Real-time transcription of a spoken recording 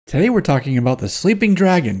Today we're talking about the sleeping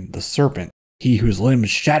dragon, the serpent, he whose limbs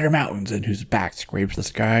shatter mountains and whose back scrapes the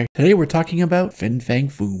sky. Today we're talking about FIN FANG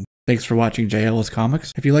FOOM. Thanks for watching JL's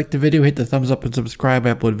Comics. If you liked the video, hit the thumbs up and subscribe.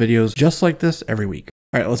 I upload videos just like this every week.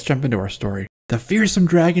 Alright, let's jump into our story. The fearsome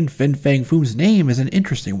dragon FIN FANG FOOM's name is an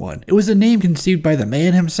interesting one. It was a name conceived by the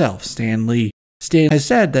man himself, Stan Lee. Stan has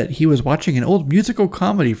said that he was watching an old musical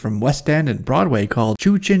comedy from West End and Broadway called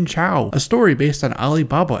Chu Chin Chow, a story based on Ali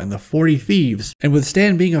Baba and the 40 Thieves. And with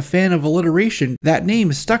Stan being a fan of alliteration, that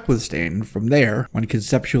name stuck with Stan. And from there, when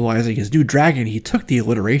conceptualizing his new dragon, he took the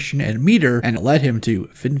alliteration and meter and it led him to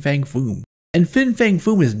FIN FANG FOOM. And FIN FANG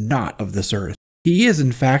FOOM is not of this earth. He is,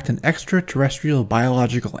 in fact, an extraterrestrial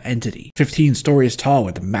biological entity, 15 stories tall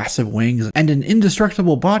with massive wings and an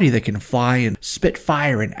indestructible body that can fly and spit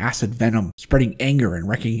fire and acid venom, spreading anger and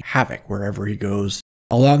wreaking havoc wherever he goes.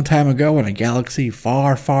 A long time ago in a galaxy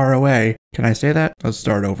far, far away. Can I say that? Let's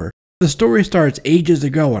start over. The story starts ages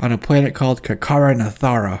ago on a planet called Kakara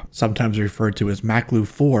Nathara, sometimes referred to as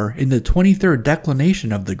Maklu-IV, in the 23rd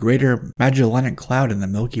declination of the Greater Magellanic Cloud in the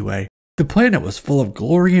Milky Way. The planet was full of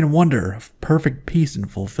glory and wonder, of perfect peace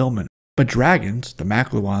and fulfillment. But dragons, the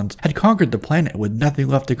Makluans, had conquered the planet with nothing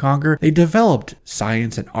left to conquer. They developed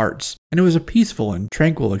science and arts, and it was a peaceful and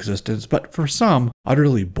tranquil existence, but for some,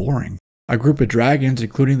 utterly boring. A group of dragons,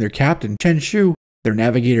 including their captain, Chen Shu, their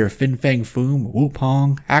navigator FIN FANG FOOM, Wu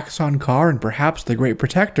Pong, Axon Kar, and perhaps the Great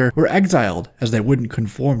Protector, were exiled as they wouldn't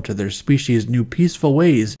conform to their species' new peaceful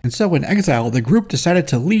ways. And so in exile, the group decided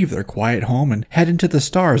to leave their quiet home and head into the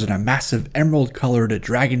stars in a massive emerald-colored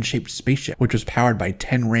dragon-shaped spaceship, which was powered by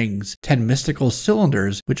 10 rings, 10 mystical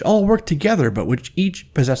cylinders, which all worked together but which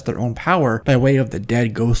each possessed their own power by way of the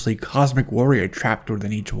dead ghostly cosmic warrior trapped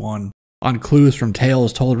within each one. On clues from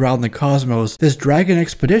tales told around the cosmos, this dragon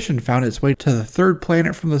expedition found its way to the third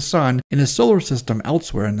planet from the sun in a solar system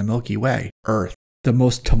elsewhere in the Milky Way, Earth, the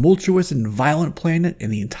most tumultuous and violent planet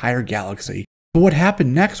in the entire galaxy. But what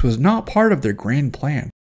happened next was not part of their grand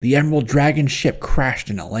plan. The Emerald Dragon ship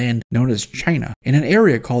crashed in a land known as China, in an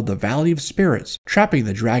area called the Valley of Spirits, trapping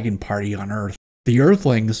the dragon party on Earth. The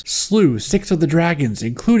Earthlings slew 6 of the dragons,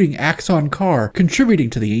 including Axon Kar, contributing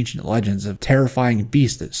to the ancient legends of terrifying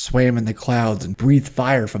beasts that swam in the clouds and breathed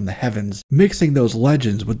fire from the heavens, mixing those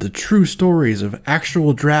legends with the true stories of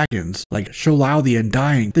actual dragons, like Shou-Lau the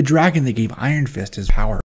Undying, the dragon that gave Iron Fist his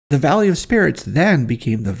power. The Valley of Spirits then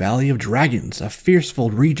became the Valley of Dragons, a fearful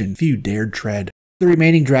region few dared tread. The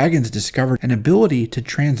remaining dragons discovered an ability to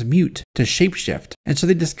transmute, to shapeshift, and so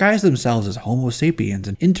they disguised themselves as Homo sapiens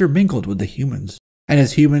and intermingled with the humans. And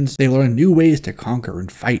as humans, they learned new ways to conquer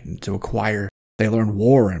and fight and to acquire. They learned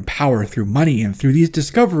war and power through money, and through these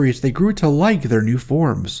discoveries, they grew to like their new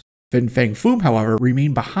forms. FIN FANG FOOM, however,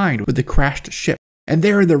 remained behind with the crashed ship. And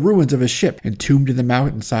there in the ruins of his ship, entombed in the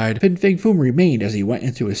mountainside, FIN FANG FOOM remained as he went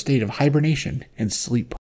into a state of hibernation and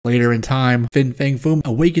sleep. Later in time, FIN FANG FOOM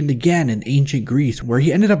awakened again in ancient Greece, where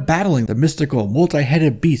he ended up battling the mystical,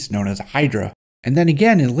 multi-headed beast known as Hydra. And then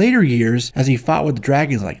again in later years, as he fought with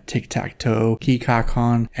dragons like Tic-Tac-Toe,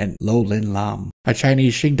 Ki-Ka-Kon, and Lo Lin Lam. A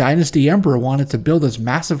Chinese Qing dynasty emperor wanted to build this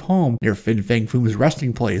massive home near FIN FANG FOOM's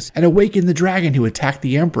resting place and awaken the dragon who attacked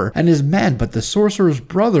the emperor and his men, but the sorcerer's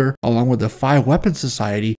brother, along with the 5 Weapon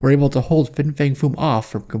Society, were able to hold FIN FANG FOOM off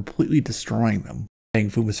from completely destroying them. FANG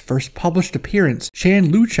FOOM's first published appearance,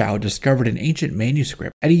 Shan Luchao discovered an ancient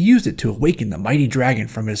manuscript, and he used it to awaken the mighty dragon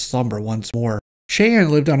from his slumber once more. Shan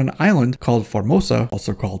lived on an island called Formosa,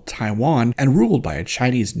 also called Taiwan, and ruled by a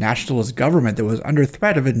Chinese nationalist government that was under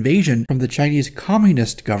threat of invasion from the Chinese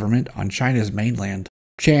communist government on China's mainland.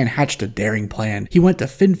 Shan hatched a daring plan. He went to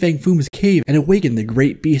FIN FANG FOOM's cave and awakened the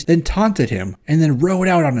great beast, then taunted him, and then rode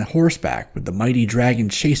out on a horseback with the mighty dragon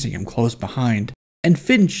chasing him close behind. And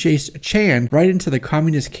Finn chased Chan right into the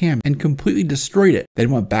communist camp and completely destroyed it,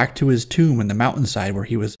 then went back to his tomb in the mountainside where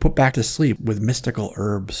he was put back to sleep with mystical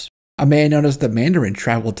herbs. A man known as the Mandarin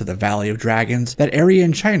traveled to the Valley of Dragons, that area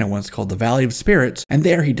in China once called the Valley of Spirits, and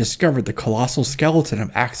there he discovered the colossal skeleton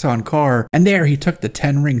of Axon Kar, and there he took the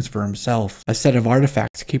 10 rings for himself, a set of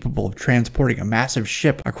artifacts capable of transporting a massive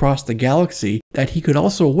ship across the galaxy that he could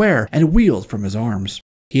also wear and wield from his arms.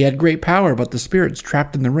 He had great power, but the spirits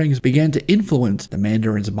trapped in the rings began to influence the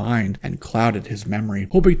Mandarin's mind and clouded his memory,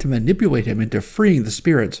 hoping to manipulate him into freeing the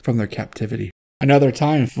spirits from their captivity. Another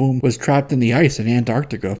time, Foom was trapped in the ice in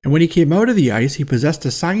Antarctica, and when he came out of the ice, he possessed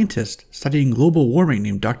a scientist studying global warming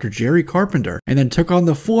named Dr. Jerry Carpenter, and then took on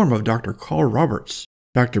the form of Dr. Carl Roberts.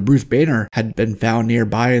 Dr. Bruce Banner had been found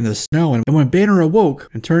nearby in the snow, and when Banner awoke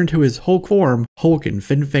and turned to his Hulk form, Hulk and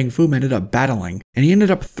FIN FANG FOOM ended up battling, and he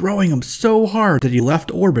ended up throwing him so hard that he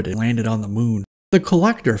left orbit and landed on the moon. The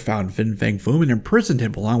Collector found Fin Fang Foom and imprisoned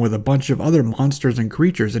him along with a bunch of other monsters and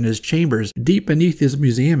creatures in his chambers deep beneath his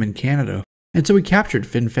museum in Canada. And so he captured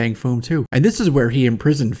Fin Fang Foom too. And this is where he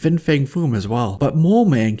imprisoned Fin Fang Foom as well. But Mole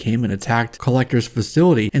Man came and attacked Collector's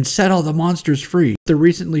facility and set all the monsters free. The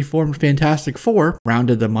recently formed Fantastic Four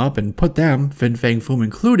rounded them up and put them, Fin Fang Foom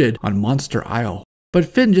included, on Monster Isle. But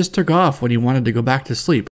Fin just took off when he wanted to go back to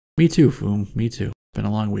sleep. Me too, Foom. Me too. Been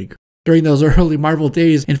a long week. During those early Marvel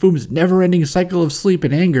days, in Foom's never-ending cycle of sleep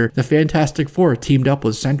and anger, the Fantastic Four teamed up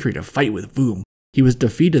with Sentry to fight with Foom. He was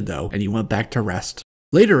defeated though, and he went back to rest.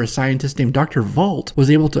 Later, a scientist named Dr. Vault was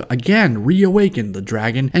able to again reawaken the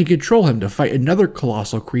dragon and control him to fight another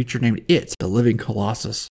colossal creature named It, the Living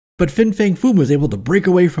Colossus. But Fin Fang Foom was able to break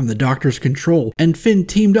away from the Doctor's control, and Fin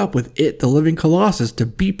teamed up with It, the Living Colossus, to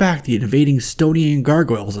beat back the invading Stonian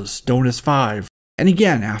gargoyles of Stonus 5. And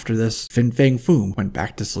again, after this, Fin Fang Foom went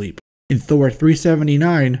back to sleep. In Thor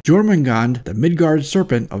 379, Jormungand, the Midgard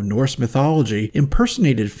serpent of Norse mythology,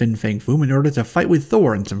 impersonated Fin Fang Foom in order to fight with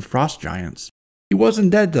Thor and some frost giants. He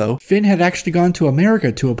wasn't dead though. Fin had actually gone to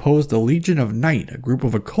America to oppose the Legion of Night, a group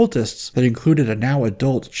of occultists that included a now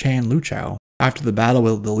adult Chan Luchao. After the battle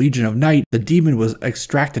with the Legion of Night, the demon was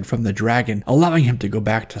extracted from the dragon, allowing him to go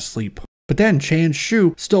back to sleep. But then Chan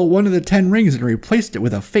Shu stole one of the 10 rings and replaced it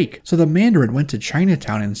with a fake, so the Mandarin went to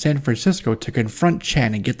Chinatown in San Francisco to confront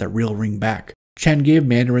Chan and get the real ring back. Chan gave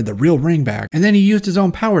Mandarin the real ring back, and then he used his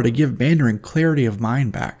own power to give Mandarin clarity of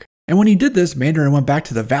mind back. And when he did this, Mandarin went back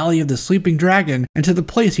to the Valley of the Sleeping Dragon and to the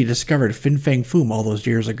place he discovered Fin Fang Foom all those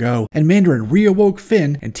years ago, and Mandarin reawoke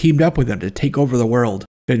Fin and teamed up with him to take over the world.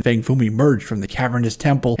 Fin Fang Foom emerged from the cavernous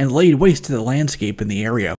temple and laid waste to the landscape in the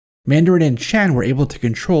area. Mandarin and Chan were able to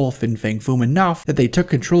control Fin Fang Foom enough that they took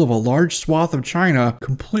control of a large swath of China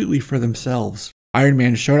completely for themselves. Iron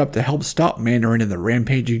Man showed up to help stop Mandarin and the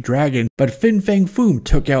rampaging dragon, but Fin Fang Foom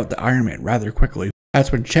took out the Iron Man rather quickly.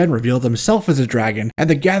 That's when Chen revealed himself as a dragon, and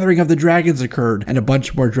the gathering of the dragons occurred, and a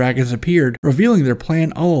bunch more dragons appeared, revealing their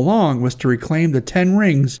plan all along was to reclaim the 10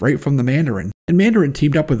 rings right from the Mandarin. And Mandarin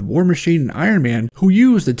teamed up with War Machine and Iron Man, who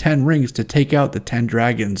used the 10 rings to take out the 10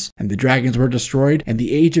 dragons, and the dragons were destroyed, and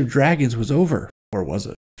the Age of Dragons was over. Or was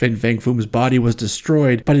it? Fin Fang Foom's body was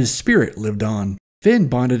destroyed, but his spirit lived on. Fin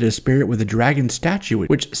bonded his spirit with a dragon statue,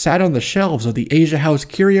 which sat on the shelves of the Asia House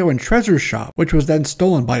Curio and Treasure Shop, which was then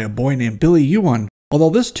stolen by a boy named Billy Yuan.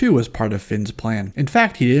 Although this too was part of Fin's plan. In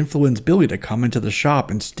fact, he'd influenced Billy to come into the shop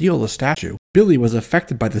and steal the statue. Billy was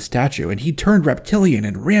affected by the statue, and he turned reptilian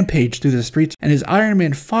and rampaged through the streets, and as Iron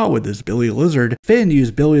Man fought with this Billy lizard, Fin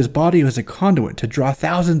used Billy's body as a conduit to draw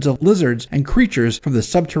thousands of lizards and creatures from the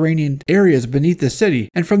subterranean areas beneath the city,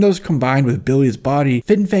 and from those combined with Billy's body,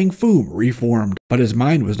 Fin Fang Foom reformed. But his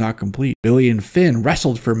mind was not complete. Billy and Fin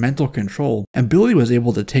wrestled for mental control, and Billy was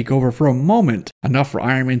able to take over for a moment, enough for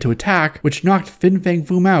Iron Man to attack, which knocked Fin Fang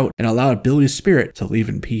Foom out and allowed Billy's spirit to leave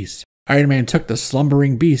in peace. Iron Man took the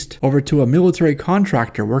slumbering beast over to a military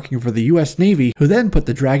contractor working for the US Navy, who then put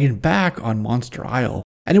the dragon back on Monster Isle.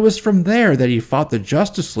 And it was from there that he fought the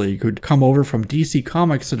Justice League, who'd come over from DC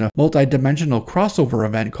Comics in a multi-dimensional crossover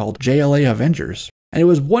event called JLA Avengers. And it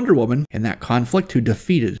was Wonder Woman in that conflict who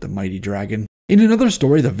defeated the mighty dragon. In another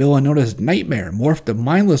story, the villain known as Nightmare morphed the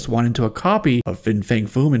Mindless One into a copy of Fin Fang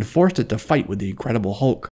Foom and forced it to fight with the Incredible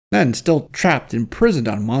Hulk. Then, still trapped, imprisoned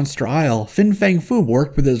on Monster Isle, Fin Fang Foom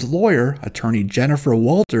worked with his lawyer, attorney Jennifer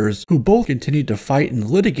Walters, who both continued to fight and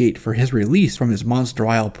litigate for his release from his Monster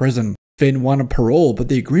Isle prison. Fin wanted parole, but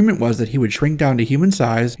the agreement was that he would shrink down to human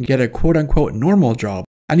size and get a quote-unquote normal job.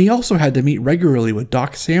 And he also had to meet regularly with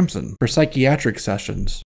Doc Samson for psychiatric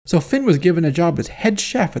sessions. So Fin was given a job as head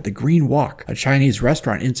chef at the Green Walk, a Chinese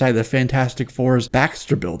restaurant inside the Fantastic Four's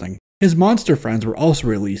Baxter building. His monster friends were also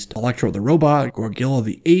released: Electro the Robot, Gorgilla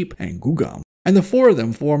the Ape, and Gugam. And the 4 of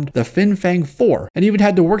them formed the Fin Fang Four, and even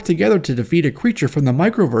had to work together to defeat a creature from the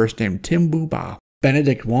microverse named Timbu Ba.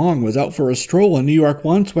 Benedict Wong was out for a stroll in New York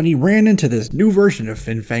once when he ran into this new version of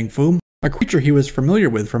Fin Fang Foom, a creature he was familiar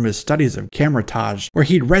with from his studies of camouflage, where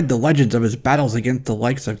he'd read the legends of his battles against the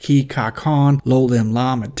likes of Ki Ka Kon, Lo Lim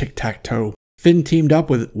Lam, and Tic Tac Toe. Fin teamed up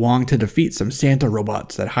with Wong to defeat some Santa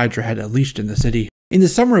robots that Hydra had unleashed in the city. In the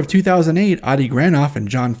summer of 2008, Adi Granoff and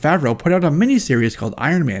Jon Favreau put out a miniseries called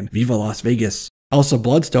Iron Man: Viva Las Vegas. Elsa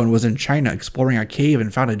Bloodstone was in China exploring a cave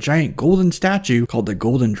and found a giant golden statue called the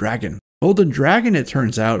Golden Dragon. Golden Dragon, it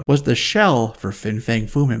turns out, was the shell for Fin Fang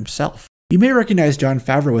Foom himself. You may recognize Jon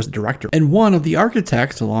Favreau as the director and one of the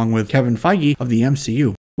architects, along with Kevin Feige, of the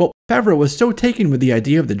MCU. Well, Favreau was so taken with the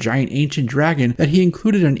idea of the giant ancient dragon that he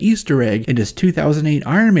included an Easter egg in his 2008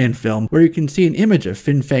 Iron Man film, where you can see an image of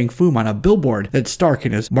Fin Fang Foom on a billboard that Stark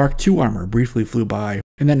in his Mark II armor briefly flew by.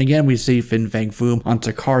 And then again we see Fin Fang Foom on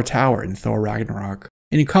Sakaar Tower in Thor Ragnarok.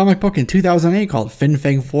 In a comic book in 2008 called Fin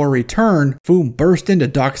Fang Foom Return, Foom burst into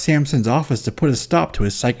Doc Samson's office to put a stop to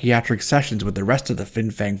his psychiatric sessions with the rest of the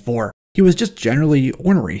Fin Fang Four. He was just generally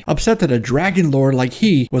ornery, upset that a dragon lord like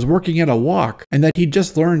he was working at a walk, and that he'd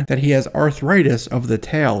just learned that he has arthritis of the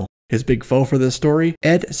tail. His big foe for this story?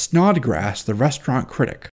 Ed Snodgrass, the restaurant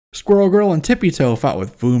critic. Squirrel Girl and Tippy Toe fought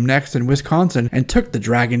with Foom next in Wisconsin and took the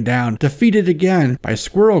dragon down, defeated again by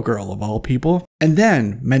Squirrel Girl of all people. And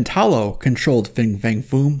then Mentalo controlled Fin Fang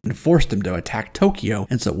Foom and forced him to attack Tokyo,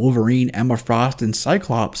 and so Wolverine, Emma Frost, and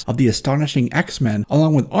Cyclops of the Astonishing X-Men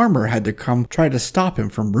along with Armor had to come try to stop him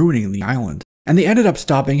from ruining the island. And they ended up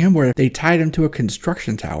stopping him where they tied him to a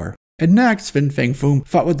construction tower. And next, Fin Fang Foom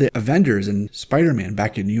fought with the Avengers and Spider-Man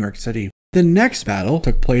back in New York City. The next battle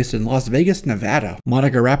took place in Las Vegas, Nevada.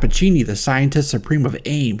 Monica Rappaccini, the scientist supreme of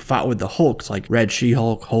AIM, fought with the Hulks like Red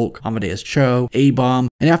She-Hulk, Hulk, Amadeus Cho, A-Bomb,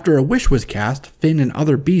 and after a wish was cast, Finn and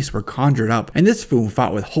other beasts were conjured up, and this Foom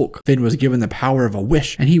fought with Hulk. Finn was given the power of a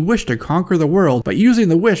wish, and he wished to conquer the world, but using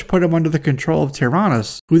the wish put him under the control of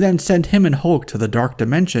Tyrannus, who then sent him and Hulk to the Dark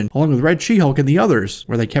Dimension, along with Red She-Hulk and the others,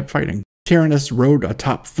 where they kept fighting. Tyrannus rode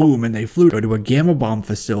atop Foom and they flew to a gamma bomb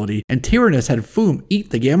facility, and Tyrannus had Foom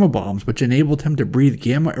eat the gamma bombs, which enabled him to breathe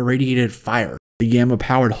gamma irradiated fire. The gamma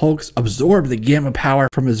powered Hulks absorbed the gamma power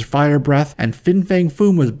from his fire breath, and Fin Fang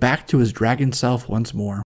Foom was back to his dragon self once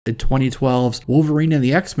more. In 2012's Wolverine and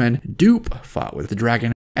the X-Men, Dupe fought with the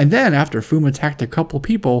dragon, and then after Foom attacked a couple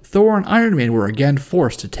people, Thor and Iron Man were again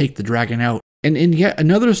forced to take the dragon out. And in yet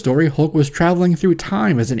another story, Hulk was traveling through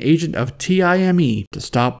time as an agent of TIME to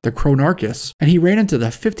stop the Chronarchus, and he ran into the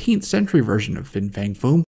 15th century version of Fin Fang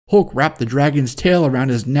Foom. Hulk wrapped the dragon's tail around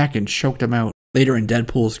his neck and choked him out. Later in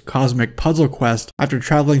Deadpool's Cosmic Puzzle Quest, after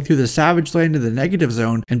traveling through the Savage Land of the Negative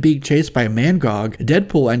Zone and being chased by Mangog,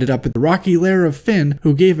 Deadpool ended up at the rocky lair of Finn,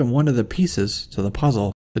 who gave him one of the pieces to the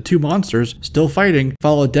puzzle. The two monsters, still fighting,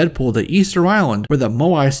 followed Deadpool to Easter Island, where the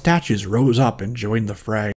Moai statues rose up and joined the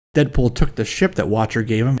fray. Deadpool took the ship that Watcher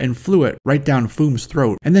gave him and flew it right down Foom's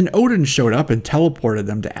throat, and then Odin showed up and teleported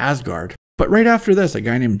them to Asgard. But right after this, a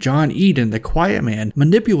guy named John Eden, the Quiet Man,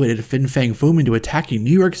 manipulated Fin Fang Foom into attacking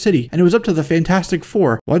New York City, and it was up to the Fantastic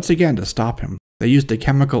Four once again to stop him. They used a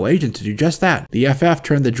chemical agent to do just that. The FF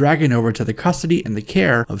turned the dragon over to the custody and the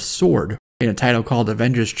care of Sword. In a title called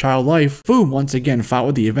Avengers Child Life, Foom once again fought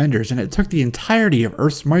with the Avengers, and it took the entirety of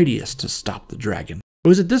Earth's mightiest to stop the dragon. It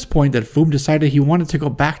was at this point that Foom decided he wanted to go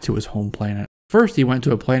back to his home planet. First, he went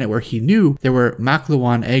to a planet where he knew there were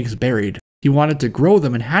Maklu-IV eggs buried. He wanted to grow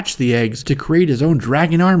them and hatch the eggs to create his own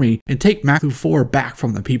dragon army and take Maklu-IV back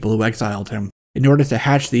from the people who exiled him. In order to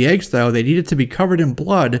hatch the eggs, though, they needed to be covered in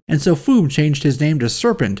blood, and so Foom changed his name to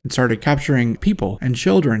Serpent and started capturing people and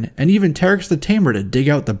children, and even Terex the Tamer to dig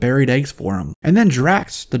out the buried eggs for him. And then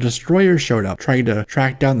Drax, the Destroyer, showed up, trying to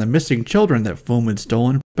track down the missing children that Foom had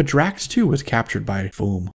stolen, but Drax too was captured by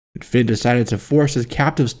Foom. And Finn decided to force his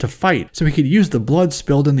captives to fight, so he could use the blood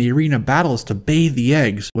spilled in the arena battles to bathe the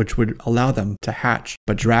eggs, which would allow them to hatch.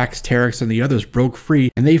 But Drax, Terex, and the others broke free,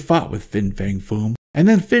 and they fought with Fin Fang Foom. And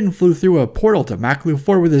then Finn flew through a portal to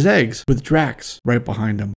Maklu-IV with his eggs, with Drax right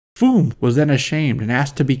behind him. Foom was then ashamed and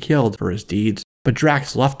asked to be killed for his deeds, but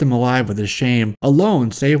Drax left him alive with his shame,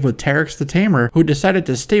 alone save with Terex the Tamer, who decided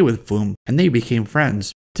to stay with Foom, and they became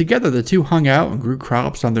friends. Together the two hung out and grew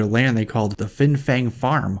crops on their land they called the Fin Fang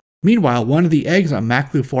Farm. Meanwhile, one of the eggs on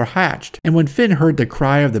Maklu-IV hatched, and when Finn heard the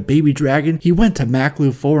cry of the baby dragon, he went to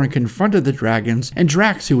Maklu-IV and confronted the dragons, and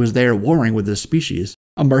Drax, who was there warring with his species.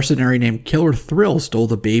 A mercenary named Killer Thrill stole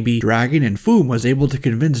the baby dragon, and Foom was able to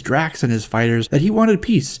convince Drax and his fighters that he wanted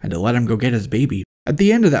peace and to let him go get his baby. At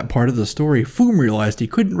the end of that part of the story, Foom realized he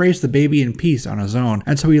couldn't raise the baby in peace on his own,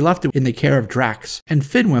 and so he left it in the care of Drax, and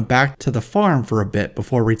Finn went back to the farm for a bit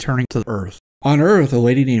before returning to Earth. On Earth, a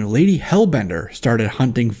lady named Lady Hellbender started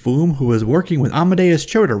hunting Foom, who was working with Amadeus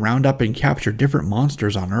Cho to round up and capture different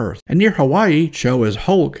monsters on Earth. And near Hawaii, Cho as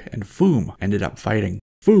Hulk and Foom ended up fighting.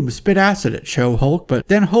 Foom spit acid at Cho Hulk, but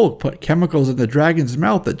then Hulk put chemicals in the dragon's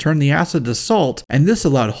mouth that turned the acid to salt, and this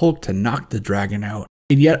allowed Hulk to knock the dragon out.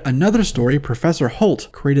 In yet another story, Professor Holt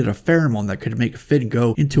created a pheromone that could make Finn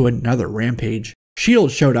go into another rampage.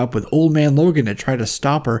 S.H.I.E.L.D. showed up with Old Man Logan to try to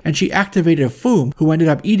stop her, and she activated Foom, who ended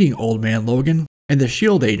up eating Old Man Logan, and the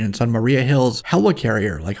S.H.I.E.L.D. agents on Maria Hill's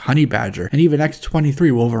helicarrier like Honey Badger, and even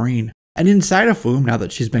X-23 Wolverine. And inside of Foom, now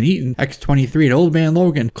that she's been eaten, X-23 and Old Man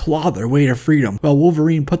Logan clawed their way to freedom, while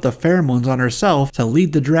Wolverine put the pheromones on herself to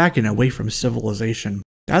lead the dragon away from civilization.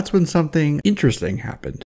 That's when something interesting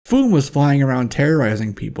happened. Foom was flying around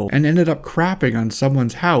terrorizing people and ended up crapping on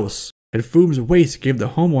someone's house. and Foom's waste gave the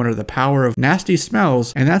homeowner the power of nasty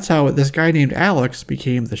smells, and that's how this guy named Alex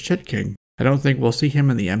became the Shit King. I don't think we'll see him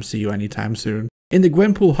in the MCU anytime soon. In the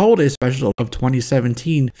Gwenpool Holiday Special of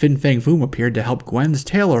 2017, Fin Fang Foom appeared to help Gwen's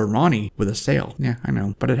tailor, Ronnie, with a sale. Yeah, I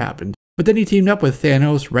know, but it happened. But then he teamed up with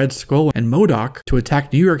Thanos, Red Skull, and MODOK to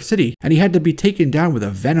attack New York City, and he had to be taken down with a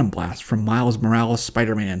venom blast from Miles Morales'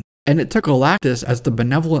 Spider-Man. And it took Galactus as the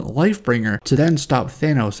benevolent Lifebringer to then stop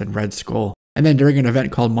Thanos and Red Skull. And then during an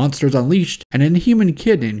event called Monsters Unleashed, an inhuman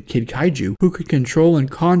kid named Kid Kaiju, who could control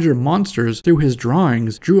and conjure monsters through his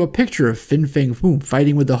drawings, drew a picture of Fin Fang Foom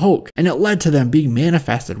fighting with the Hulk, and it led to them being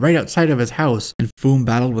manifested right outside of his house, and Foom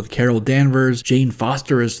battled with Carol Danvers, Jane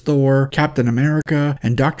Foster as Thor, Captain America,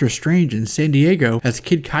 and Doctor Strange in San Diego as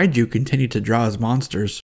Kid Kaiju continued to draw his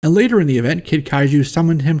monsters. And later in the event, Kid Kaiju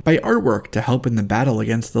summoned him by artwork to help in the battle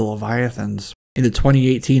against the Leviathans. In the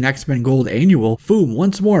 2018 X-Men Gold Annual, Foom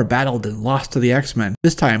once more battled and lost to the X-Men,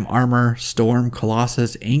 this time Armor, Storm,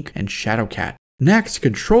 Colossus, Inc., and Shadowcat. Next,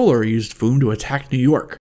 Controller used Foom to attack New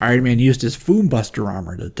York. Iron Man used his Foom Buster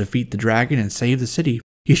armor to defeat the dragon and save the city.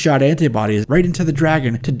 He shot antibodies right into the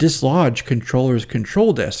dragon to dislodge Controller's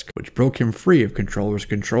control disc, which broke him free of Controller's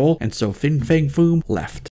control, and so Fin Fang Foom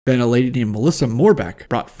left. Then a lady named Melissa Morbeck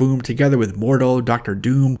brought Foom together with Mordo, Dr.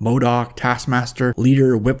 Doom, MODOK, Taskmaster,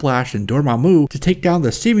 Leader, Whiplash, and Dormammu to take down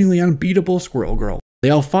the seemingly unbeatable Squirrel Girl. They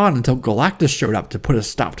all fought until Galactus showed up to put a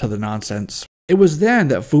stop to the nonsense. It was then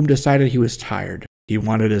that Foom decided he was tired. He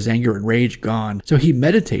wanted his anger and rage gone, so he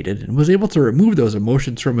meditated and was able to remove those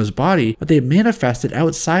emotions from his body, but they manifested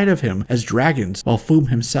outside of him as dragons while Foom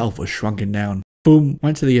himself was shrunken down. Foom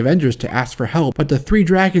went to the Avengers to ask for help, but the 3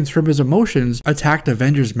 dragons from his emotions attacked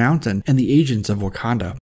Avengers Mountain and the agents of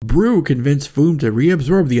Wakanda. Brew convinced Foom to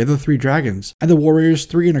reabsorb the other 3 dragons, and the Warriors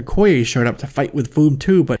 3 and Okoye showed up to fight with Foom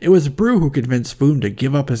too, but it was Brew who convinced Foom to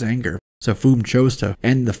give up his anger. So Foom chose to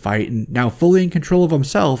end the fight and, now fully in control of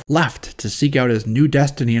himself, left to seek out his new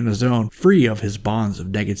destiny on his own, free of his bonds of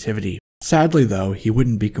negativity. Sadly though, he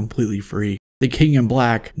wouldn't be completely free. The King in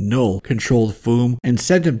Black, Null, controlled Foom and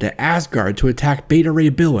sent him to Asgard to attack Beta Ray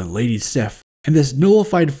Bill and Lady Sif. And this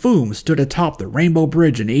nullified Foom stood atop the Rainbow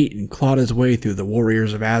Bridge and ate and clawed his way through the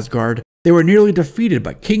warriors of Asgard. They were nearly defeated,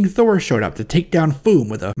 but King Thor showed up to take down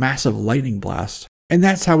Foom with a massive lightning blast. And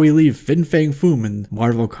that's how we leave Fin Fang Foom in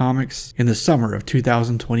Marvel Comics in the summer of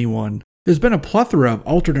 2021. There's been a plethora of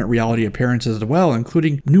alternate reality appearances as well,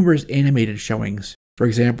 including numerous animated showings. For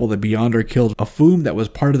example, the Beyonder killed a Foom that was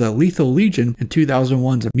part of the Lethal Legion in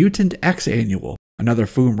 2001's Mutant X Annual. Another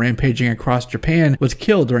Foom rampaging across Japan was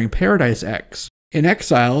killed during Paradise X. In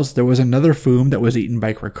Exiles, there was another Foom that was eaten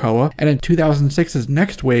by Krakoa, and in 2006's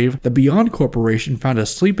Next Wave, the Beyond Corporation found a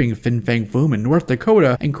sleeping Fin Fang Foom in North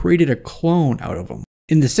Dakota and created a clone out of him.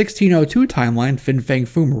 In the 1602 timeline, Fin Fang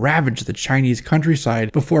Foom ravaged the Chinese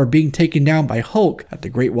countryside before being taken down by Hulk at the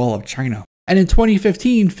Great Wall of China. And in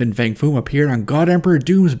 2015, Fin Fang Foom appeared on God Emperor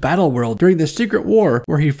Doom's Battle World during the Secret War,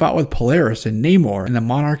 where he fought with Polaris and Namor in the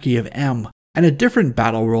Monarchy of M. And a different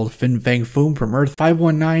Battle World Fin Fang Foom from Earth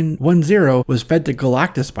 51910 was fed to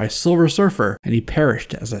Galactus by Silver Surfer, and he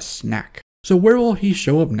perished as a snack. So where will he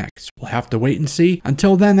show up next? We'll have to wait and see.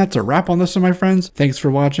 Until then, that's a wrap on this one, my friends. Thanks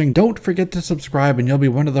for watching. Don't forget to subscribe, and you'll be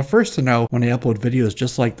one of the first to know when I upload videos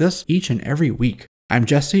just like this each and every week. I'm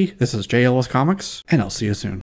Jesse, this is JLS Comics, and I'll see you soon.